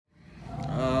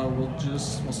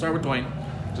we'll start with Dwayne.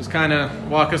 Just kind of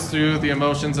walk us through the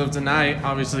emotions of tonight.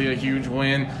 Obviously a huge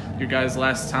win. Your guys'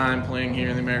 last time playing here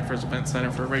in the American First Event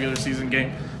Center for a regular season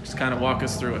game. Just kind of walk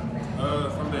us through it.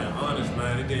 If I'm being honest,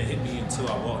 man, it didn't hit me until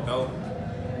I walked out.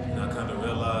 And I kind of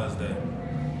realized that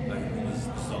this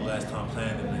is our last time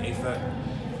playing in the AFAC.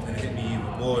 And it hit me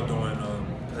even more during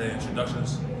player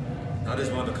introductions. I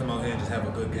just wanted to come out here and just have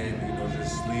a good game,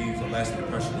 just leave a lasting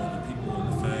impression on the people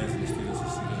and the fans and the students who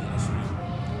see the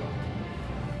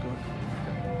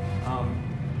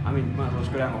might as well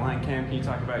just go down the line. Cam, can you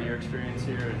talk about your experience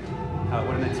here and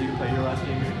what it meant to you to play your last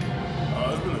game here?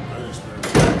 It's been a great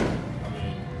experience.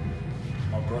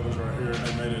 My brothers right here,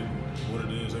 they made it what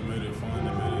it is. They made it fun.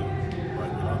 They made it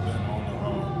without them, I don't know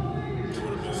how it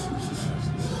would have been.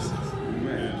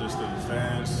 And just the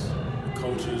fans, the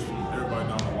coaches, from everybody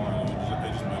down the line,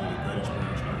 they just made it a great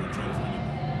experience. I'm really trying for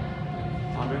anything.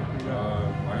 Andre?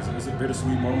 Like I said, it's a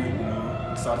bittersweet moment.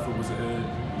 Excited for what's ahead.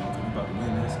 Because we about to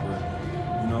win this, but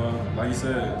like you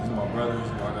said, these are my brothers.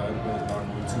 I got other brothers out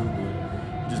there too, but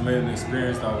we just made an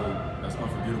experience that's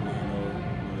unforgettable.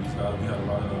 These guys, we had a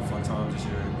lot of fun times this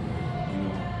year.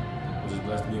 I'm just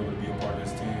blessed to be able to be a part of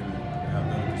this team and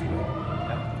have done it this way.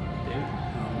 David?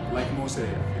 Like Mo said,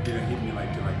 it didn't hit me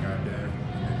like got there,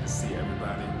 and then to see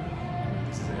everybody.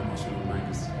 This is an emotional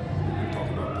night. We talk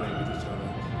about playing with each other,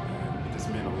 and it just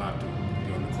meant a lot to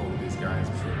be on the court with these guys.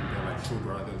 They're like true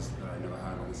brothers that I never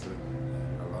had, honestly.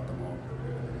 I love them all.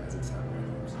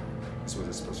 This was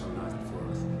a special night for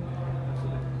us.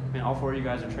 All four of you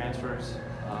guys are transfers.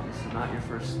 This is not your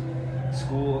first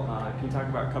school. Can you talk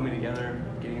about coming together,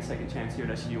 getting a second chance here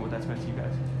at SU, and what that's meant to you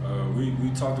guys? We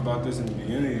talked about this in the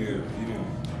beginning of the year.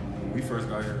 When we first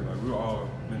got here, we were all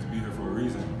meant to be here for a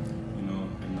reason,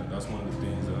 and that's one of the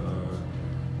things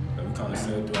that we kind of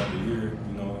said throughout the year.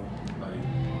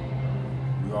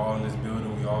 We all in this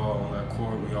building, we all on that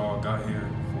court, we all got here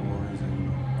for one reason.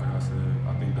 Like I said,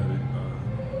 I think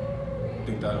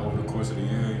that over the course of the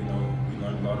year, we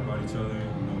learned a lot about each other.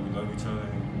 We love each other.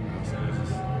 It's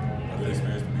just a good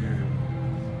experience to be here.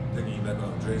 Picking you back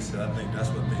up, Dre said, I think that's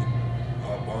what made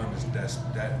our bond is that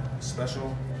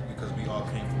special, because we all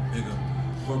came from bigger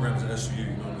programs at SU. You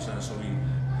know what I'm saying? So we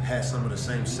had some of the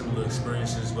same similar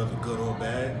experiences, whether good or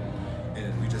bad,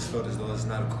 and we just felt as though it's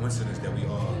not a coincidence that we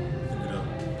all ended up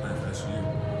playing for SU.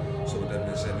 So with that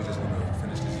being said, we just want to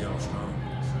finish this year out strong.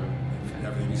 And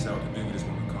everything we set out to do, we just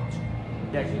want to accomplish.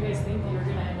 Yeah, do you guys think that you're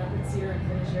going to end up this year and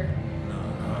finish here? No.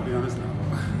 I'll be honest now.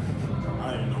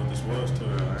 I didn't know what this was till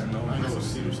I didn't know what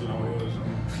Cedar City was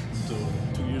until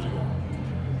 2 years ago.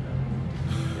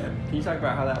 Yeah. Can you talk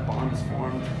about how that bond is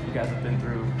formed? You guys have been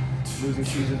through losing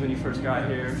seasons when you first got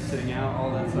here, sitting out,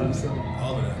 all that stuff.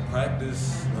 All of that.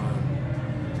 Practice,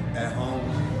 at home,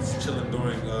 chilling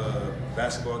during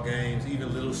basketball games,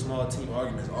 even little small team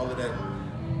arguments, all of that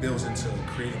builds into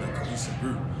creating a cohesive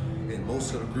group. And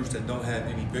most of the groups that don't have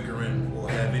any bickering or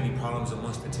have any problems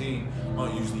amongst the team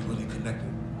aren't usually really connected.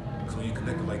 Because when you're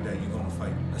connected like that, you're going to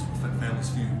fight. That's what families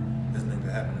feud. There's nothing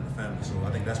that happen in the family. So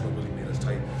I think that's what really made us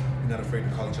tight. We're not afraid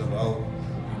to call each other out.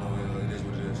 It is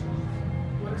what it is.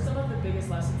 What are some of the biggest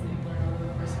lessons that you've learned over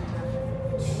the varsity turf?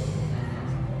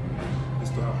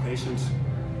 Just to have patience.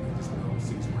 Just know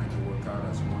things might not work out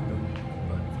as you want them,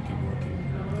 but if you keep working,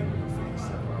 everything will figure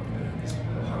itself out there. Just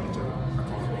have each other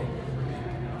accountable.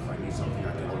 If I need something,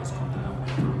 I can always come to them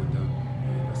with them.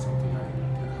 And that's something I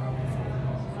can have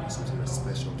before. It's something that's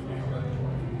special to me.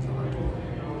 So I do.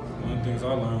 One of the things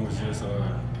I learned was just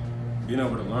being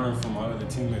able to learn from my other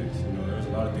teammates. There's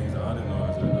a lot of things that I didn't know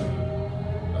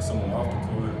as someone off the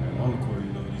court and on the court.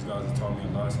 These guys have taught me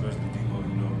a lot, especially Demo.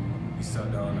 We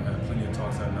sat down and had plenty of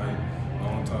talks that night,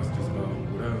 long talks just about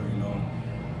whatever,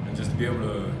 and just to be able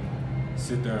to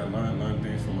sit there and learn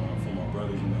things from my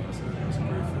brothers. That's a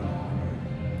great feeling.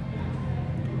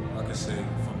 I can say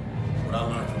from what I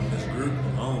learned from this group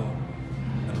alone,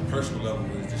 at a personal level,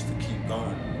 is just to keep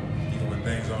going, even when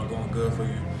things aren't going good for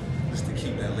you. Just to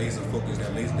keep that laser focus,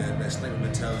 that sniper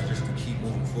mentality, just to keep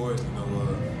moving forward.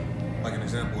 Like an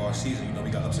example, our season, we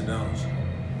got ups and downs.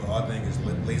 But our thing is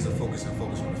laser focus and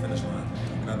focus on the finish line.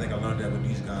 And I think I learned that with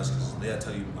these guys, because they'll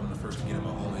tell you I'm the first to get in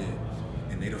my own head.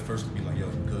 And they the first to be like, yo,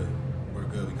 we're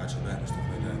good, we got your back and stuff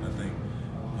like that. And I think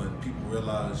when people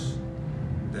realize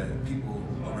that people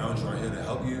around you are here to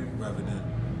help you rather than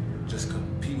just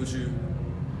compete with you,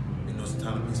 it's a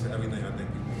time and place for everything. I think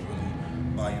people really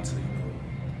buy into,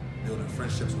 building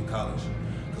friendships with college.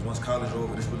 Because once college is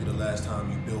over, this is really the last time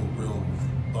you build real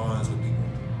bonds with people.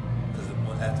 Because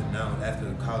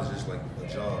after college is like a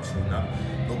job, so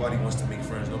nobody wants to make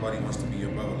friends, nobody wants to be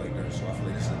your brother like that. So I feel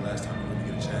like this is the last time you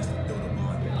really get a chance to build a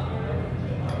bond.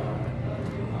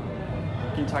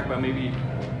 Can you talk about maybe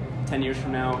 10 years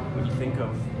from now, when you think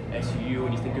of SUU,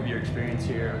 when you think of your experience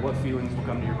here, what feelings will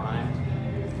come to your mind?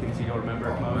 Things that you'll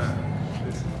remember most?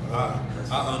 I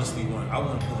honestly want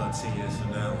to pull out 10 years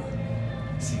from now.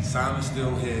 See Simon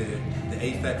still here, the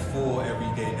AFAC 4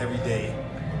 every day,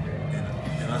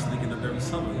 and us linking up every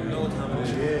summer. You know what time it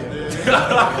is?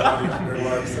 Yeah.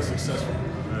 Everybody's so successful.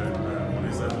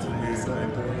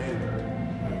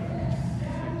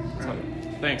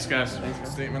 Thanks, guys.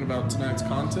 Statement about tonight's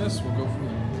contest. We'll go from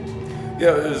there.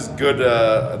 Yeah, it was good.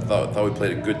 I thought we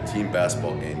played a good team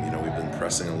basketball game. You know, we've been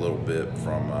pressing a little bit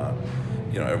from,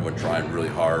 you know, everyone trying really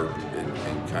hard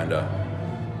and kind of,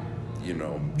 you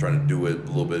know, trying to do it a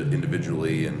little bit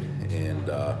individually. And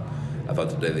I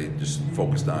thought today they just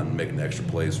focused on making extra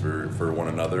plays for one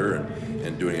another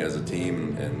and doing it as a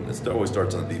team. And it always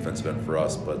starts on the defensive end for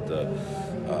us, but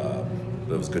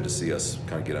it was good to see us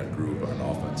kind of get on groove on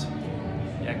offense.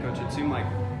 Yeah, Coach, it seemed like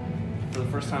for the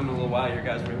first time in a little while, your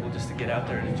guys were able just to get out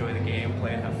there and enjoy the game,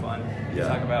 play and have fun. Yeah.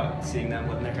 Talk about seeing them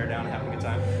letting their hair down and having a good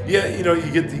time. Yeah, you know,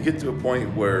 you get to a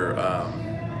point where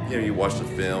you know, you watch the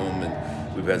film,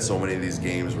 and we've had so many of these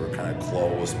games where we're kind of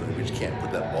close, but we just can't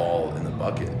put that ball in the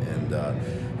bucket. And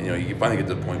you know, you finally get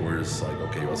to the point where it's like,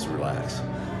 okay, let's relax,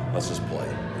 let's just play.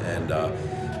 And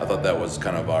I thought that was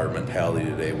kind of our mentality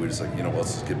today. We just like, you know,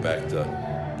 let's just get back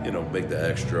to, you know, make the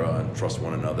extra and trust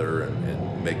one another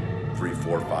and make 3,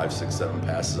 4, 5, 6, 7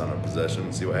 passes on a possession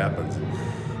and see what happens.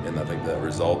 And I think that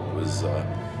result was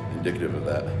indicative of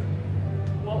that.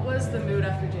 What was the mood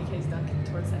after JK's dunk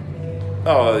towards that game?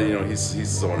 Oh, you know, he's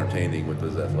so entertaining with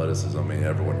his athleticism. I mean,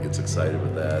 everyone gets excited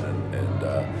with that,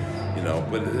 and you know,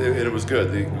 but it was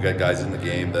good. We got guys in the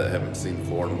game that haven't seen the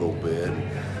floor in a little bit,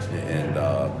 and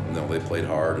you know, they played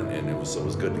hard, and it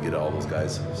was good to get all those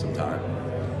guys some time.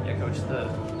 Yeah, Coach, the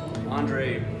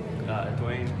Andre,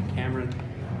 Dwayne, Cameron,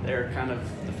 they're kind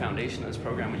of the foundation of this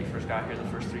program. When you first got here, the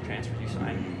first 3 transfers you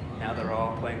signed, now they're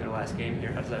all playing their last game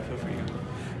here. How does that feel for you?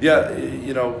 Yeah,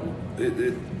 you know,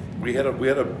 we had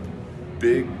a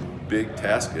big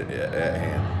task at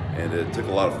hand, and it took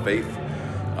a lot of faith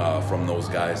from those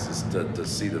guys to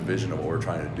see the vision of what we're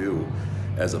trying to do,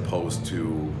 as opposed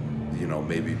to, you know,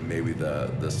 maybe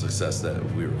the success that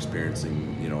we were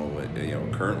experiencing, you know,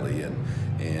 currently,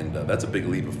 and that's a big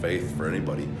leap of faith for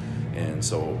anybody. And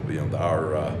so, you know,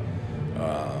 our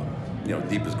you know,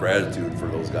 deepest gratitude for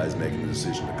those guys making the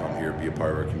decision to come here, be a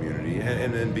part of our community,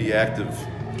 and be active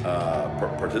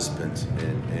participants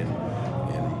in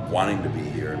wanting to be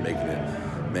here and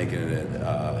making it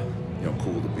you know,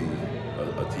 cool to be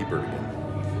a T-Bird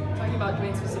again. Talking about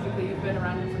Dwayne specifically, you've been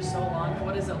around him for so long.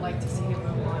 What is it like to see him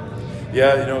move on?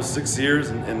 Yeah, you know, 6 years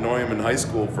and knowing him in high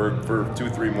school for 2,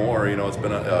 3 more. You know, it's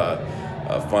been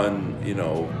a fun, you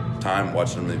know, time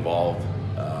watching him evolve.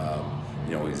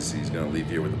 You know, he's going to leave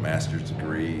here with a master's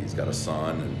degree. He's got a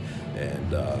son,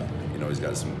 and you know, he's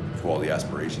got some quality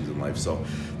aspirations in life. So,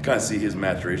 kind of see his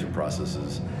maturation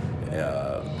processes.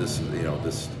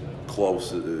 This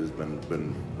close has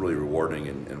been really rewarding,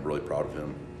 and really proud of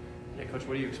him. Yeah, Coach,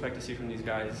 what do you expect to see from these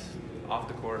guys off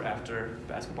the court after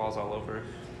basketball's all over?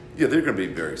 Yeah, they're going to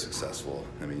be very successful.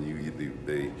 I mean,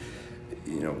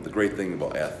 you know, the great thing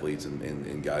about athletes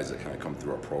and guys that kind of come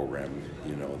through our program,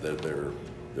 you know, they're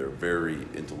very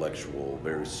intellectual,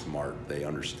 very smart. They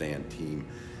understand team.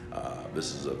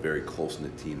 This is a very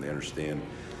close-knit team. They understand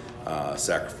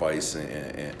sacrifice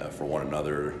for one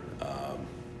another,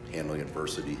 handling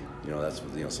adversity. You know, that's,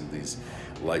 you know, some of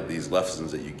these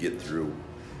lessons that you get through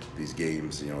these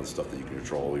games. You know, the stuff that you can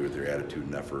control with your attitude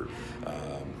and effort.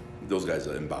 Those guys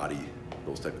embody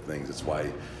those type of things. That's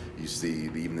why you see,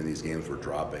 even in these games we're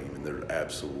dropping, I mean, they're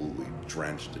absolutely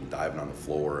drenched and diving on the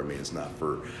floor. I mean, it's not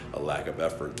for a lack of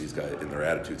effort. These guys, and their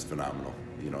attitude's phenomenal,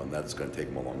 you know, and that's going to take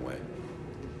them a long way.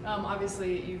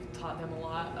 Obviously, you've taught them a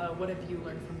lot. What have you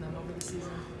learned from them over the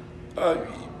season?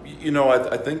 You know,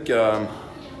 I think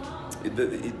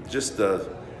just the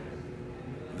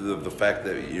fact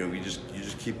that, you know, you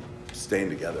just keep staying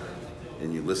together,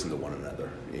 and you listen to one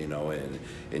another, you know, and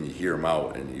you hear them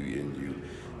out, and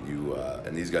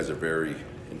and these guys are very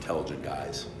intelligent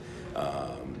guys,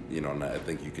 you know, and I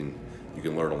think you can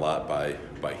learn a lot by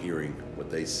hearing what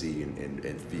they see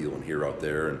and feel and hear out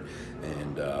there,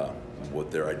 and what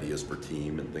their ideas for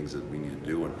team and things that we need to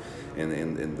do,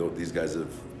 and these guys are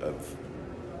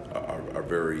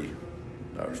very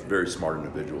smart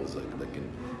individuals that can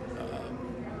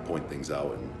point things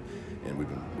out, and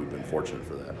we've been fortunate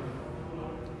for that.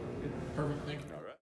 Perfect. Thank you.